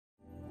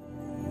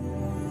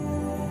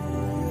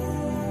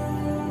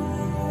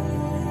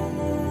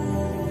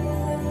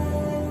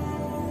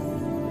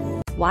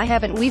Why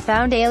haven't we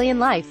found alien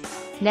life?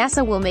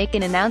 NASA will make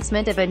an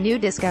announcement of a new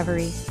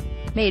discovery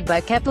made by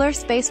Kepler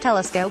Space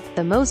Telescope,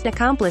 the most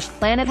accomplished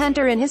planet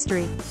hunter in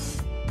history.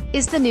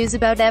 Is the news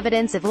about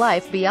evidence of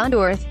life beyond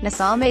Earth?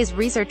 NASA Mays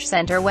Research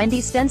Center Wendy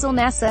Stenzel.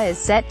 NASA is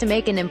set to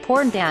make an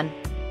important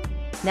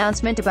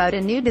announcement about a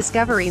new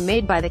discovery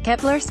made by the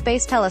Kepler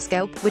Space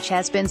Telescope, which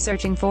has been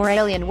searching for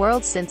alien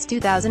worlds since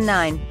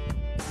 2009.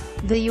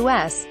 The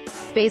U.S.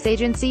 Space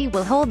Agency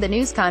will hold the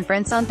news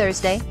conference on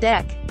Thursday,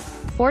 Dec.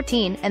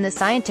 14, and the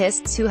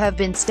scientists who have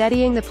been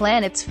studying the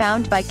planets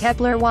found by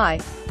Kepler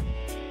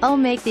will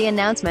make the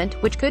announcement,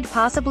 which could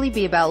possibly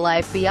be about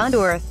life beyond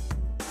Earth.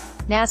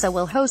 NASA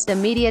will host a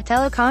media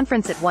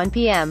teleconference at 1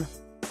 p.m.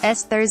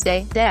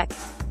 Thursday, Dec.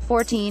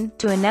 14,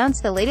 to announce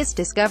the latest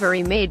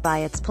discovery made by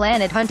its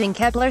planet-hunting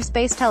Kepler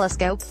Space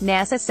Telescope,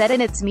 NASA said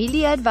in its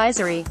media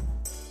advisory.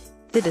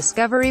 The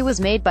discovery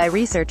was made by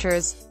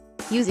researchers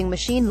using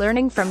machine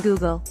learning from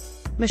Google.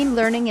 Machine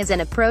learning is an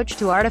approach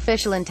to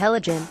artificial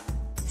intelligence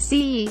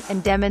 (CE),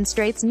 and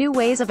demonstrates new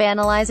ways of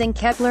analyzing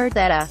Kepler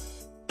data.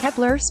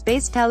 Kepler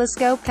Space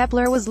Telescope.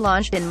 Kepler was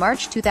launched in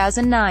March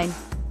 2009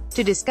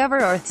 to discover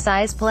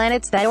Earth-sized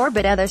planets that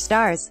orbit other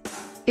stars.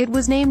 It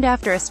was named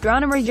after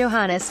astronomer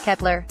Johannes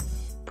Kepler.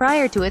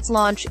 Prior to its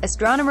launch,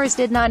 astronomers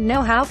did not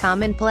know how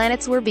common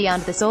planets were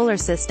beyond the solar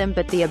system,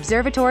 but the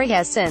observatory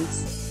has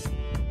since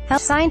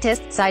helped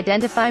scientists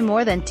identify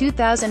more than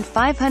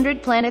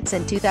 2,500 planets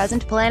and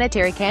 2,000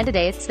 planetary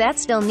candidates that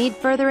still need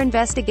further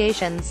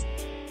investigations.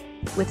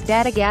 With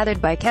data gathered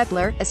by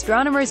Kepler,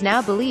 astronomers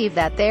now believe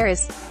that there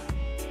is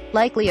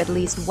likely at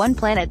least one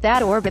planet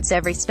that orbits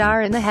every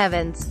star in the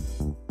heavens.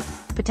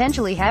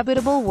 Potentially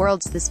habitable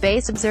worlds. The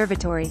Space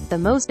Observatory, the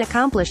most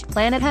accomplished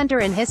planet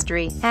hunter in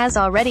history, has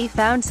already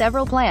found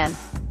several planets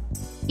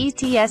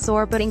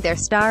orbiting their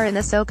star in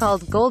the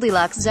so-called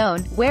Goldilocks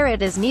zone, where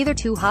it is neither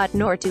too hot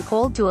nor too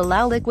cold to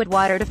allow liquid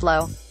water to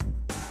flow.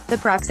 The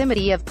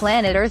proximity of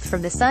planet Earth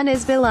from the Sun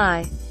is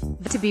believed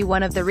to be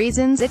one of the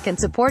reasons it can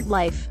support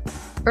life.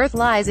 Earth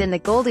lies in the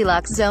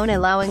Goldilocks zone,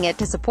 allowing it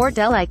to support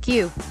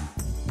liquid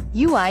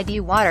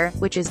water,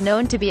 which is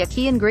known to be a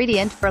key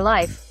ingredient for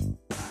life.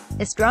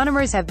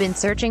 Astronomers have been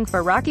searching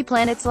for rocky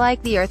planets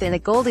like the Earth in the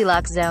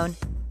Goldilocks zone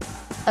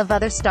of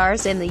other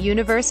stars in the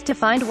universe to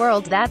find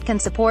worlds that can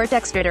support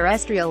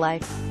extraterrestrial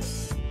life.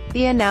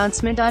 The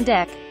announcement on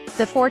Dec.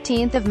 the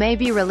 14th of May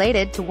be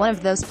related to one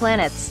of those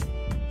planets.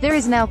 There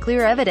is now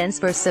clear evidence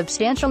for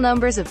substantial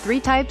numbers of three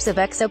types of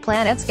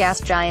exoplanets: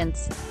 gas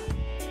giants,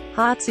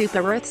 hot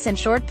super-Earths and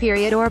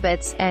short-period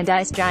orbits, and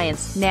ice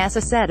giants,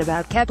 NASA said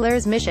about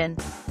Kepler's mission.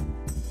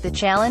 The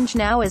challenge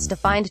now is to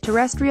find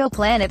terrestrial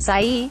planets,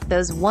 i.e.,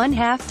 those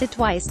 1/2 to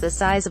twice the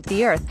size of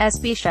the Earth,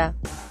 especially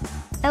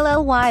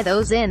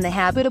those in the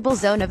habitable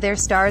zone of their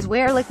stars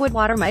where liquid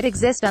water might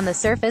exist on the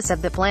surface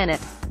of the planet.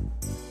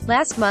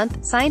 Last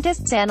month,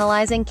 scientists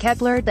analyzing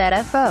Kepler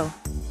data found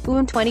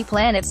 20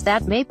 planets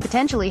that may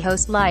potentially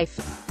host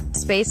life.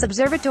 Space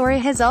Observatory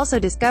has also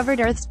discovered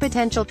Earth's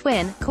potential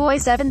twin, KOI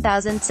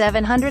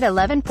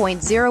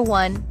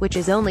 7711.01, which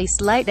is only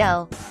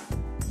slightly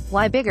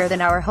bigger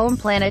than our home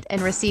planet,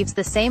 and receives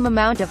the same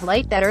amount of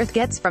light that Earth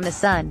gets from the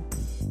Sun.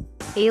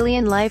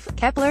 Alien life,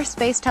 Kepler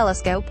Space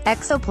Telescope,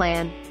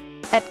 exoplan.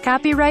 At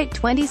copyright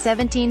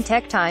 2017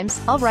 Tech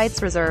Times, all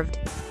rights reserved.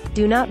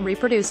 Do not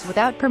reproduce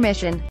without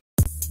permission.